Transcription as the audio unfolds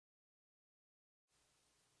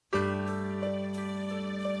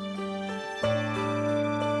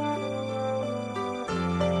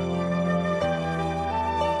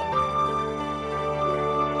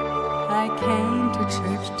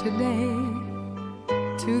church today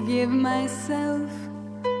to give myself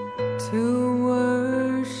to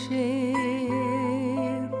worship,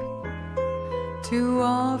 to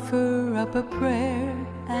offer up a prayer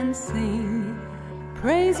and sing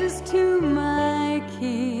praises to my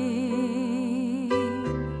King.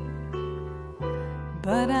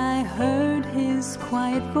 But I heard his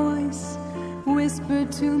quiet voice whisper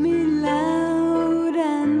to me loud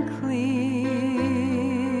and clear,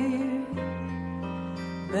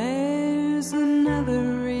 there's another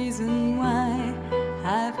reason why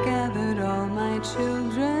I've gathered all my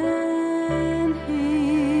children here.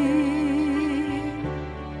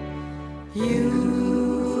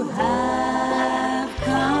 You have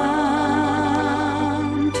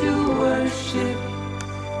come to worship,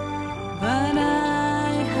 but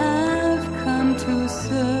I have come to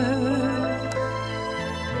serve.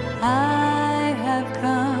 I have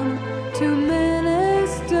come to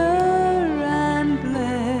minister and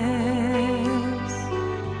bless.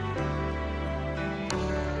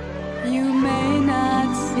 You may not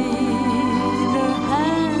see the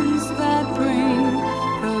hands that bring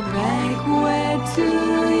the banquet to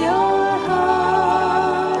your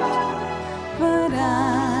heart, but I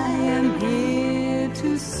am here to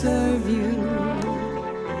serve you.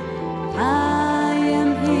 I am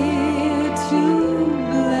here to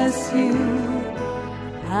bless you.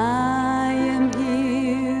 I am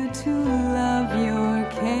here to love your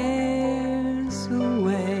cares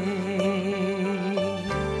away.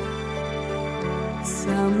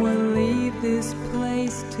 Some will leave this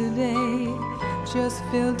place today just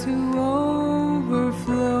filled to overflowing,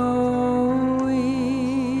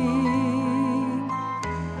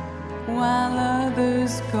 while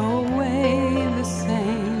others go away the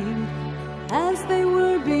same as they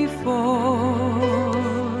were before.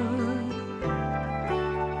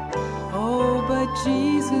 Oh, but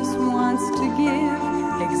Jesus wants to give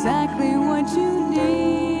exactly what you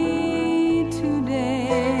need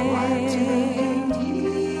today.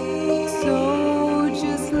 So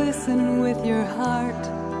just listen with your heart,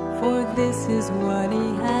 for this is what he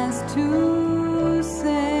has to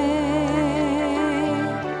say.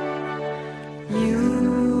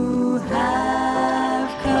 You have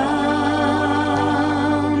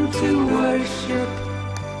come to worship,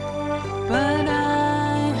 but I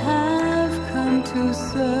have come to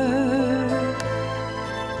serve.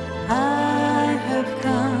 I have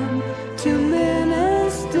come to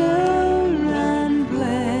minister and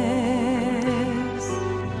bless.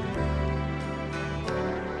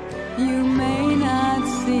 You may not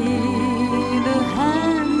see the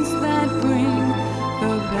hands that bring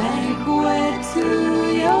the banquet to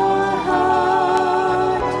your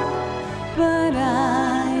heart, but I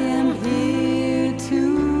am here to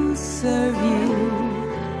serve you.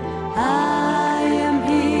 I am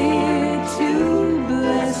here to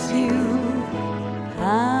bless you. I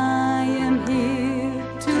am here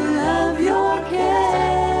to love your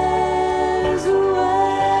cares away.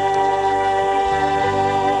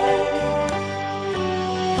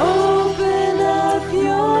 Open up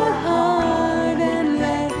your heart and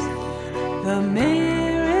let the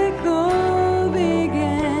miracle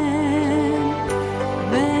begin.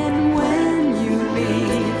 Then when you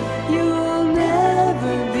leave, you'll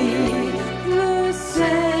never be the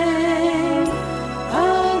same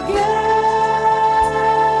again.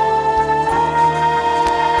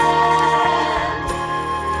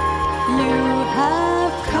 You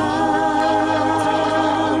have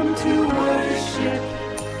come to worship,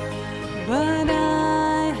 but I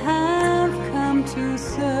have come to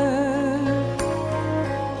serve.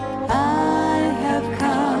 I have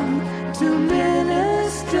come to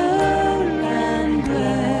minister and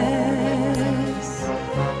bless.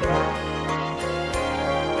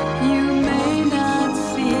 You may not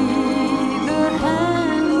see the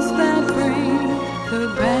hands that bring the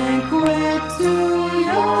banquet to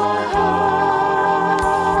your heart.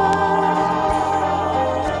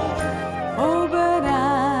 Oh, but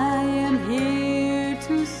I am here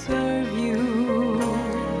to serve you.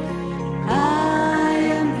 I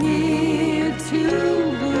am here to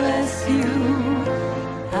bless you.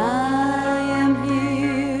 I am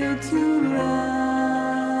here to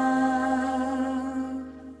love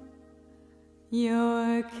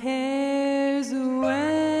your cares away.